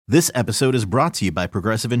This episode is brought to you by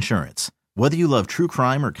Progressive Insurance. Whether you love true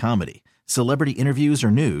crime or comedy, celebrity interviews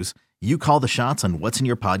or news, you call the shots on what's in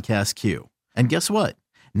your podcast queue. And guess what?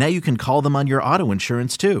 Now you can call them on your auto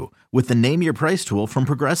insurance too with the Name Your Price tool from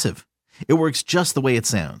Progressive. It works just the way it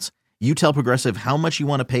sounds. You tell Progressive how much you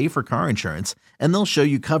want to pay for car insurance, and they'll show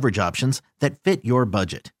you coverage options that fit your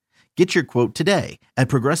budget. Get your quote today at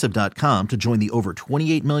Progressive.com to join the over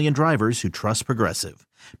 28 million drivers who trust Progressive.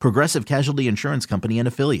 Progressive Casualty Insurance Company and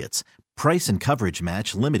Affiliates. Price and coverage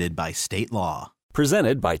match limited by state law.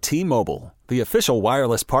 Presented by T-Mobile, the official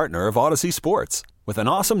wireless partner of Odyssey Sports. With an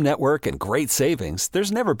awesome network and great savings,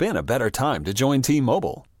 there's never been a better time to join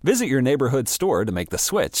T-Mobile. Visit your neighborhood store to make the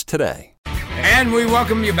switch today. And we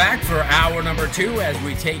welcome you back for hour number 2 as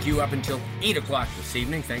we take you up until 8 o'clock this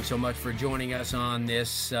evening. Thanks so much for joining us on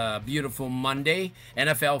this beautiful Monday.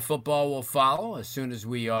 NFL football will follow as soon as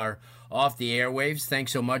we are off the airwaves.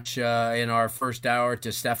 Thanks so much in our first hour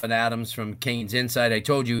to Stephen Adams from Canes Insight. I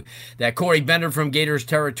told you that Corey Bender from Gators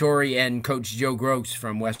Territory and Coach Joe Gross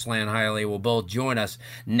from Westland Highly will both join us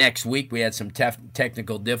next week. We had some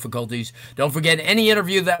technical difficulties. Don't forget, any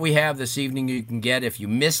interview that we have this evening you can get. If you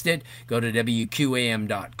missed it, go to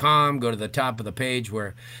WQAM.com. Go to the top of the page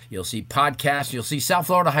where you'll see podcasts. You'll see South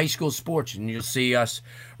Florida High School Sports, and you'll see us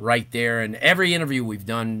right there. And every interview we've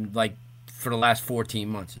done, like, for the last 14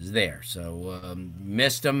 months is there. So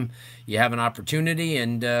missed them, you have an opportunity,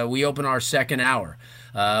 and we open our second hour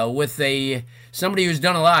with somebody who's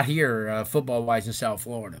done a lot here football-wise in South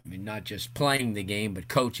Florida. I mean, not just playing the game, but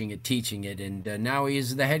coaching it, teaching it, and now he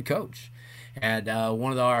is the head coach at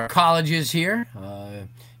one of our colleges here,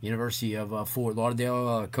 University of Fort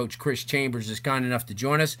Lauderdale. Coach Chris Chambers is kind enough to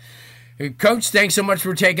join us. Coach, thanks so much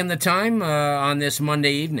for taking the time on this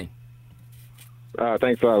Monday evening.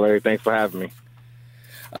 Thanks a lot, Larry. Thanks for having me.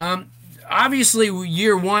 Obviously,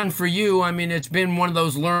 year one for you, I mean, it's been one of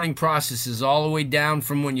those learning processes all the way down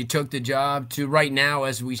from when you took the job to right now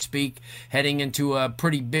as we speak, heading into a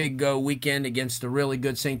pretty big weekend against a really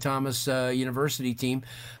good St. Thomas University team.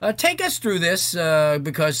 Take us through this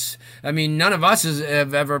because, I mean, none of us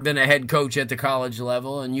have ever been a head coach at the college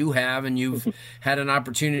level, and you have, and you've had an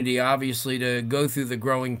opportunity, obviously, to go through the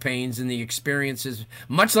growing pains and the experiences,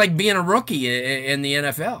 much like being a rookie in the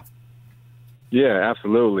NFL. Yeah,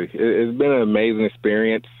 absolutely. It's been an amazing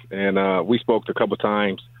experience, and we spoke a couple of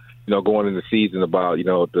times, going into the season about,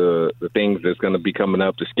 the things that's going to be coming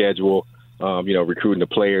up, the schedule, recruiting the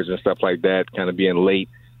players and stuff like that, kind of being late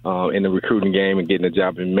in the recruiting game and getting a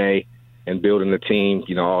job in May and building the team,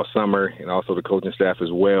 all summer, and also the coaching staff as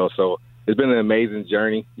well. So it's been an amazing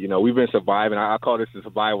journey. We've been surviving. I call this the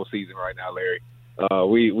survival season right now, Larry.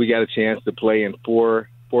 We got a chance to play in four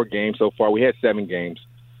games so far. We had 7 games.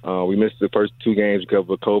 We missed the first 2 games because of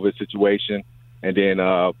a COVID situation, and then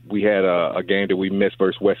we had a game that we missed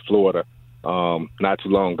versus West Florida not too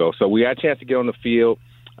long ago. So we had a chance to get on the field.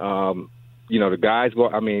 The guys go.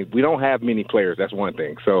 I mean, we don't have many players. That's one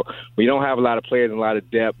thing. So we don't have a lot of players and a lot of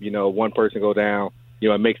depth. One person go down.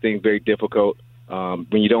 It makes things very difficult.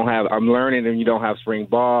 When you don't have, I'm learning, and you don't have spring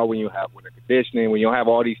ball, when you have winter conditioning, when you don't have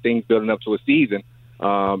all these things building up to a season,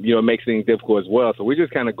 it makes things difficult as well. So we're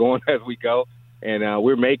just kind of going as we go. And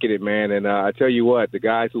we're making it, man. And I tell you what, the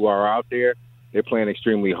guys who are out there, they're playing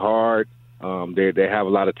extremely hard. They have a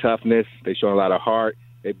lot of toughness. They show a lot of heart.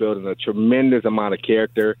 They're building a tremendous amount of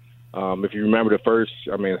character. If you remember the first,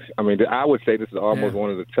 I would say this is almost one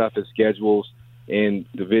of the toughest schedules in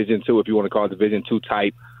Division II, if you want to call it Division II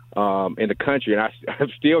type, in the country. And I'm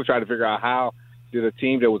still trying to figure out how did a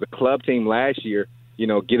team that was a club team last year,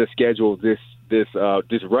 get a schedule this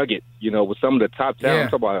rugged, with some of the top talent. I'm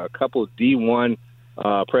talking about a couple of D1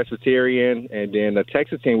 Presbyterian, and then the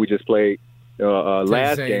Texas team we just played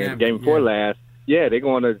last game before last. Yeah, they're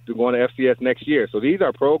going to FCS next year. So these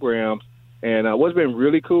are programs, and what's been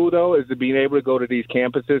really cool though is to being able to go to these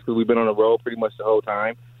campuses, because we've been on the road pretty much the whole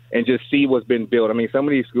time, and just see what's been built. I mean, some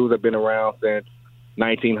of these schools have been around since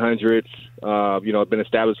 1900s. Been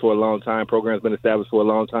established for a long time. Programs been established for a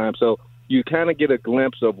long time. So you kind of get a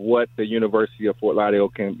glimpse of what the University of Fort Lauderdale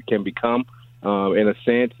can become in a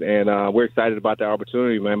sense, and we're excited about the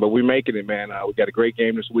opportunity, man. But we're making it, man. We got a great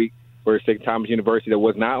game this week for St. Thomas University that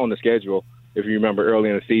was not on the schedule, if you remember, early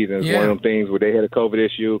in the season. It's one of them things where they had a COVID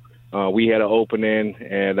issue. We had an opening,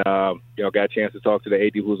 and got a chance to talk to the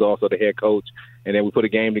AD, who's also the head coach, and then we put a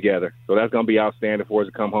game together. So that's going to be outstanding for us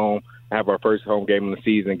to come home, have our first home game of the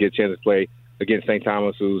season, and get a chance to play against St.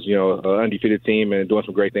 Thomas, who's an undefeated team and doing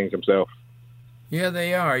some great things himself. Yeah,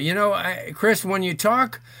 they are. Chris, when you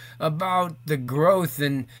talk about the growth,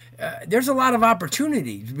 and there's a lot of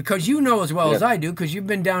opportunities because you know as well as I do, because you've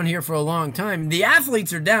been down here for a long time. The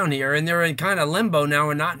athletes are down here and they're in kind of limbo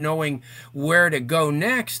now and not knowing where to go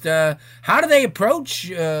next. How do they approach,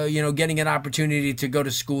 getting an opportunity to go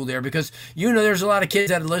to school there? Because, there's a lot of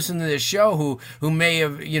kids that listen to this show who may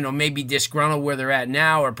have, may be disgruntled where they're at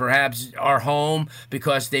now, or perhaps are home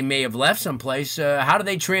because they may have left someplace. How do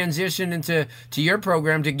they transition into your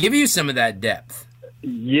program to give you some of that depth?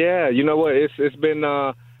 Yeah, you know what? It's been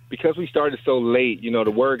because we started so late.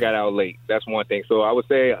 The word got out late. That's one thing. So I would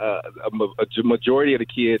say a majority of the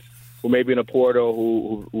kids who may be in a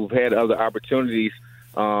portal, who've had other opportunities,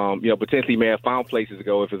 potentially may have found places to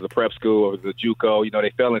go if it's a prep school or if it's a JUCO. They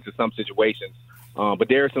fell into some situations. But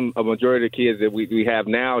there are a majority of the kids that we have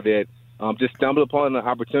now that just stumbled upon the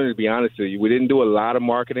opportunity. To be honest with you, we didn't do a lot of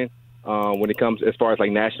marketing when it comes as far as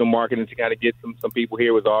like national marketing to kind of get some people here.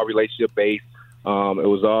 It was all relationship based. It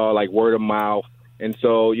was all like word of mouth. And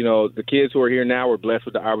so, the kids who are here now were blessed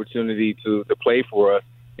with the opportunity to play for us.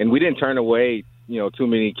 And we didn't turn away, too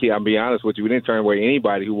many kids. I'll be honest with you. We didn't turn away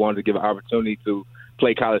anybody who wanted to give an opportunity to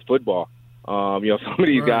play college football. Some of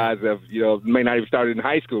these guys have, may not even started in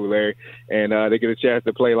high school, Larry, and they get a chance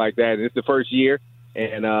to play like that. And it's the first year.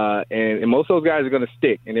 And most of those guys are going to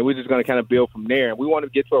stick. And then we're just going to kind of build from there. And we want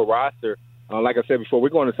to get to a roster. Like I said before, we're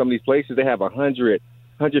going to some of these places. They have 100,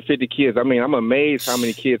 150 kids. I mean, I'm amazed how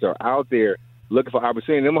many kids are out there looking for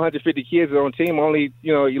opportunity. Them 150 kids are on team, only,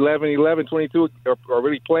 11, 22 are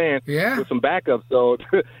really playing with some backups. So,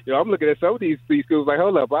 I'm looking at some of these schools like,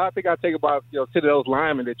 hold up, I think I'll take about, 10 of those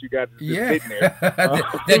linemen that you got just sitting there.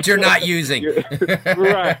 that you're not using.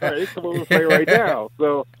 Right. It's someone to play right now.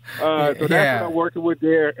 So that's what I'm working with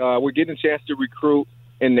there. We're getting a chance to recruit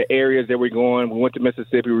in the areas that we're going. We went to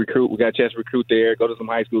Mississippi recruit. We got a chance to recruit there, go to some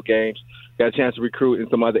high school games, got a chance to recruit in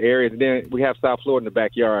some other areas. And then we have South Florida in the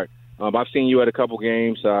backyard. I've seen you at a couple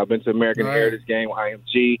games. I've been to American Heritage game with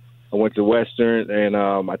IMG. I went to Western, and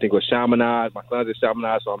I think it was Chaminade. My son's at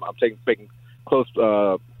Chaminade, so I'm taking close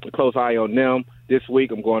eye on them. This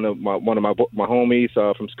week, I'm going to one of my homies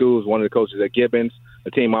from schools, one of the coaches at Gibbons, a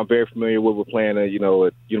team I'm very familiar with. We're playing at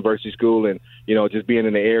university school, and just being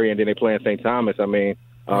in the area, and then they play in St. Thomas. I mean,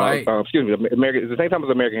 excuse me, is it St. Thomas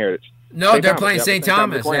or American Heritage? No, they're playing St.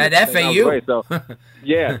 Thomas at FAU. So, so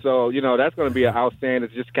that's going to be an outstanding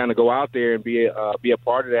to just kind of go out there and be a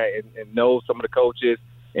part of that and know some of the coaches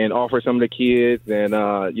and offer some of the kids, and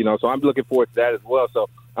so I'm looking forward to that as well. So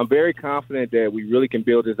I'm very confident that we really can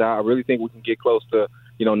build this out. I really think we can get close to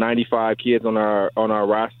 95 kids on our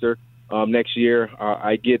roster next year.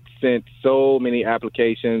 I get sent so many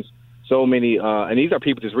applications. So many, and these are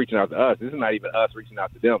people just reaching out to us. This is not even us reaching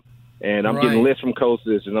out to them. And I'm getting lists from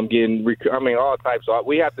coaches, and I'm getting, all types. So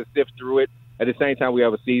we have to sift through it. At the same time, we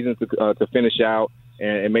have a season to finish out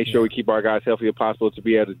and make sure we keep our guys healthy as possible to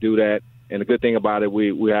be able to do that. And the good thing about it,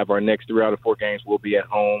 we have our next 3 out of 4 games will be at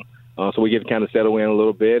home, so we get to kind of settle in a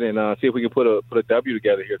little bit and see if we can put a W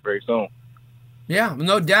together here very soon. Yeah,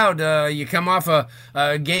 no doubt. You come off a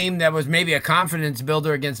game that was maybe a confidence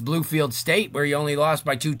builder against Bluefield State, where you only lost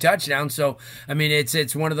by 2 touchdowns. So, I mean,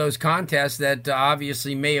 it's one of those contests that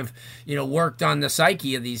obviously may have worked on the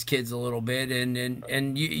psyche of these kids a little bit.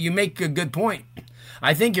 And you make a good point.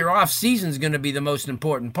 I think your off season is going to be the most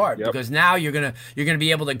important part because now you're going to be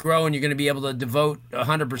able to grow and you're going to be able to devote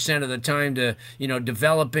 100% of the time to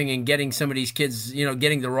developing and getting some of these kids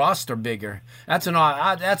getting the roster bigger. That's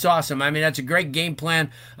awesome. I mean, that's a great game plan.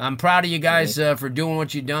 I'm proud of you guys for doing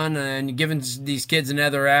what you've done and giving these kids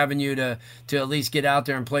another avenue to at least get out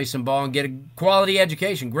there and play some ball and get a quality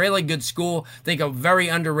education. Really good school. I think a very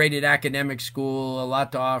underrated academic school. A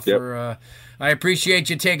lot to offer. I appreciate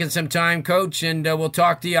you taking some time, Coach, and we'll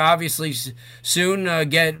talk to you obviously soon.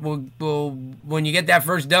 When you get that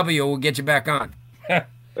first W, we'll get you back on.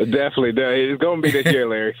 Definitely, it's going to be this year,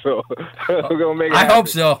 Larry. So we're going to make it happen. I hope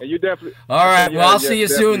so. And you definitely. All right. Well, I'll see you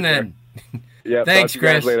soon then. Yeah. Thanks,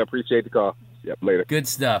 Chris. Later. Appreciate the call. Yep. Later. Good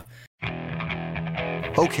stuff.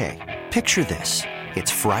 Okay. Picture this: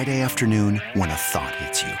 it's Friday afternoon when a thought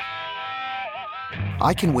hits you.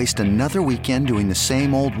 I can waste another weekend doing the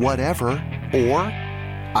same old whatever, or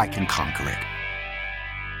I can conquer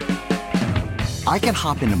it. I can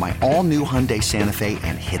hop into my all-new Hyundai Santa Fe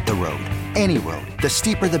and hit the road. Any road. The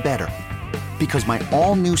steeper, the better. Because my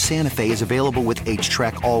all-new Santa Fe is available with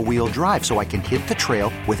H-Track all-wheel drive, so I can hit the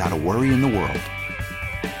trail without a worry in the world.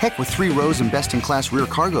 Heck, with 3 rows and best-in-class rear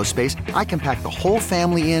cargo space, I can pack the whole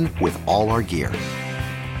family in with all our gear.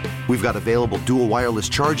 We've got available dual wireless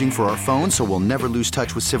charging for our phones, so we'll never lose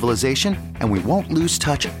touch with civilization, and we won't lose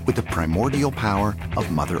touch with the primordial power of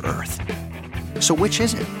Mother Earth. So which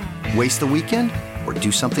is it? Waste the weekend or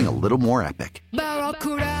do something a little more epic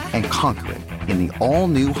and conquer it in the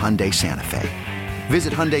all-new Hyundai Santa Fe.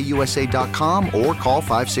 Visit HyundaiUSA.com or call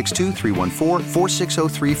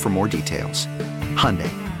 562-314-4603 for more details. Hyundai,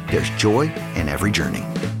 there's joy in every journey.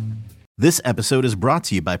 This episode is brought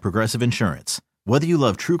to you by Progressive Insurance. Whether you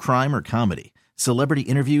love true crime or comedy, celebrity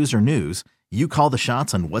interviews or news, you call the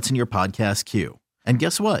shots on what's in your podcast queue. And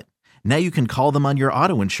guess what? Now you can call them on your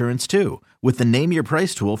auto insurance too with the Name Your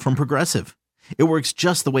Price tool from Progressive. It works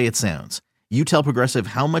just the way it sounds. You tell Progressive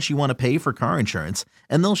how much you want to pay for car insurance,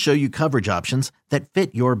 and they'll show you coverage options that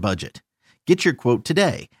fit your budget. Get your quote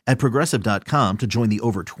today at Progressive.com to join the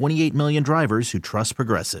over 28 million drivers who trust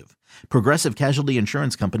Progressive. Progressive Casualty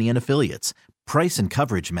Insurance Company and Affiliates. Price and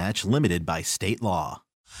coverage match limited by state law.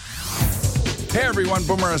 Hey everyone,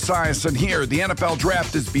 Boomer Esiason here. The NFL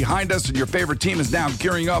Draft is behind us and your favorite team is now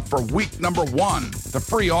gearing up for week number 1. The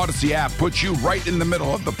free Odyssey app puts you right in the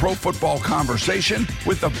middle of the pro football conversation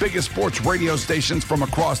with the biggest sports radio stations from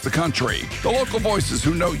across the country. The local voices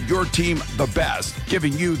who know your team the best,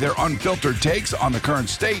 giving you their unfiltered takes on the current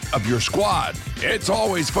state of your squad. It's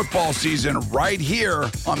always football season right here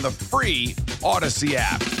on the free Odyssey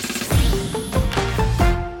app.